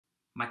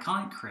My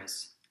client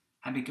Chris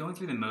had been going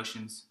through the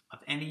motions of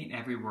any and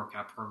every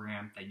workout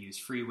program that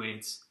used free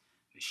weights,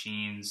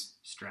 machines,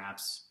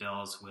 straps,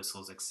 bells,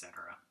 whistles,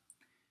 etc.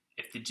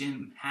 If the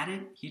gym had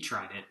it, he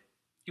tried it.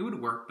 It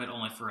would work, but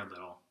only for a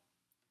little.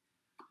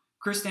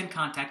 Chris then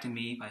contacted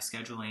me by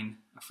scheduling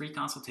a free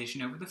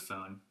consultation over the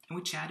phone, and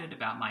we chatted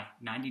about my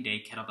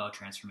 90-day kettlebell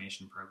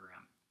transformation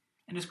program.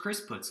 And as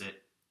Chris puts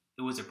it,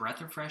 it was a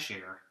breath of fresh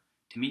air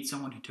to meet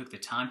someone who took the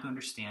time to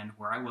understand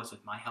where I was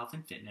with my health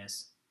and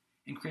fitness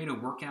and create a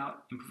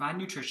workout and provide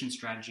nutrition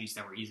strategies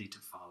that were easy to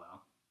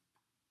follow.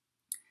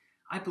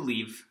 I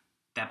believe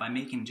that by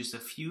making just a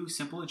few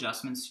simple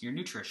adjustments to your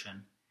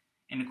nutrition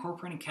and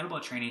incorporating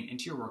kettlebell training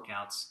into your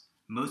workouts,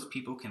 most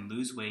people can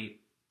lose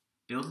weight,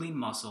 build lean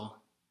muscle,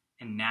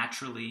 and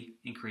naturally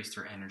increase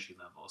their energy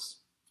levels.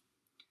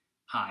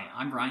 Hi,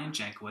 I'm Ryan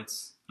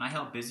Jankowitz, and I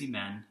help busy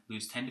men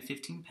lose 10 to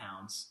 15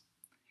 pounds,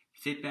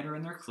 fit better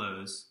in their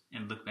clothes,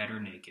 and look better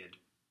naked.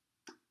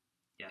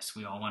 Yes,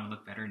 we all want to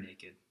look better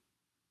naked.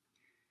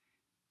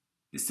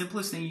 The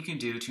simplest thing you can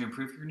do to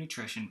improve your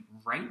nutrition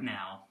right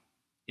now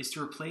is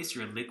to replace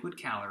your liquid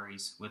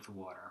calories with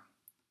water.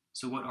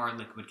 So what are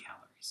liquid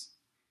calories?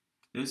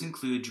 Those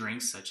include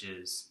drinks such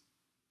as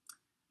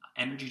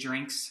energy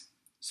drinks,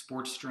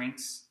 sports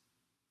drinks,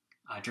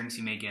 drinks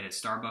you may get at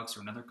Starbucks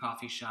or another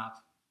coffee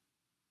shop,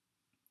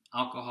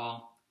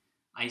 alcohol,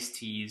 iced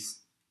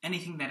teas,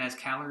 anything that has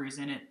calories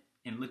in it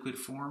in liquid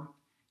form,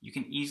 you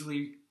can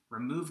easily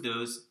remove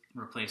those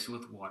and replace it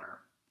with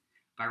water.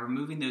 By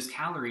removing those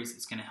calories,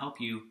 it's going to help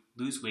you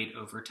lose weight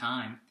over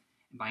time.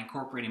 And by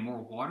incorporating more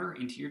water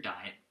into your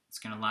diet, it's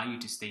going to allow you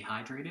to stay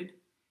hydrated,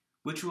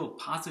 which will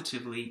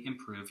positively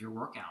improve your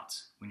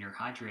workouts. When you're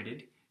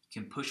hydrated,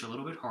 you can push a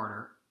little bit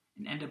harder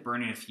and end up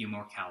burning a few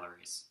more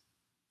calories.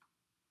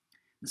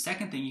 The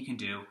second thing you can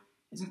do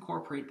is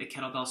incorporate the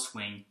kettlebell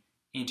swing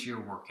into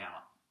your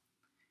workout.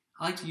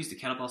 I like to use the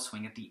kettlebell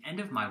swing at the end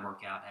of my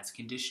workout as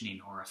conditioning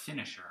or a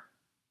finisher.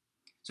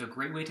 So a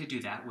great way to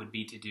do that would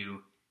be to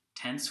do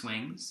 10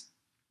 swings,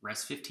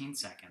 rest 15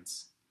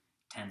 seconds,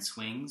 10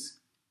 swings,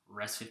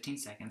 rest 15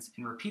 seconds,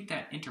 and repeat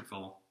that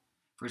interval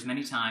for as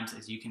many times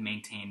as you can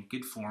maintain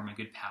good form and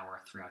good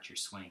power throughout your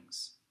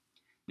swings.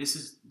 This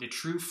is the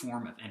true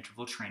form of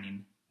interval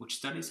training, which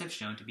studies have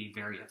shown to be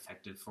very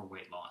effective for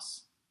weight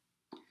loss.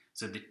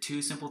 So the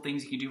two simple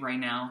things you can do right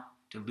now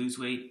to lose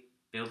weight,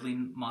 build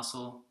lean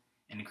muscle,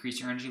 and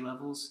increase your energy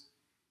levels: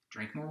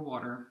 drink more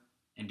water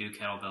and do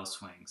kettlebell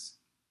swings.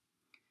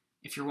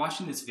 If you're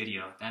watching this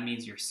video, that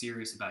means you're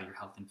serious about your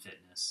health and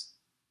fitness.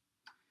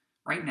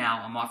 Right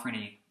now, I'm offering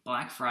a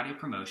Black Friday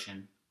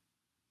promotion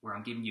where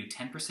I'm giving you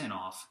 10%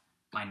 off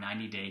my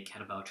 90-day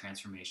kettlebell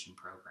transformation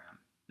program.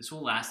 This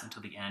will last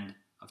until the end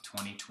of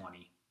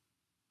 2020.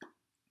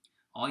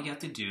 All you have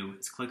to do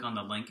is click on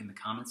the link in the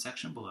comment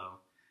section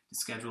below to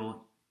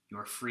schedule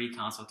your free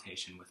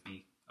consultation with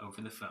me over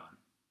the phone.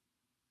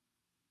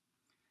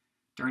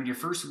 During your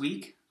first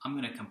week, I'm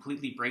going to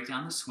completely break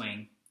down the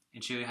swing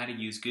and show you how to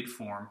use good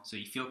form so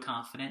you feel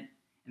confident,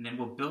 and then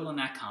we'll build on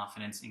that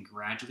confidence and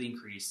gradually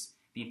increase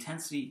the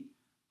intensity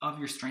of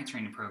your strength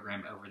training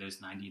program over those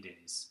 90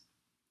 days.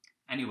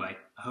 Anyway,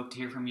 I hope to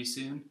hear from you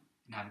soon,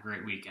 and have a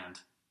great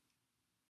weekend.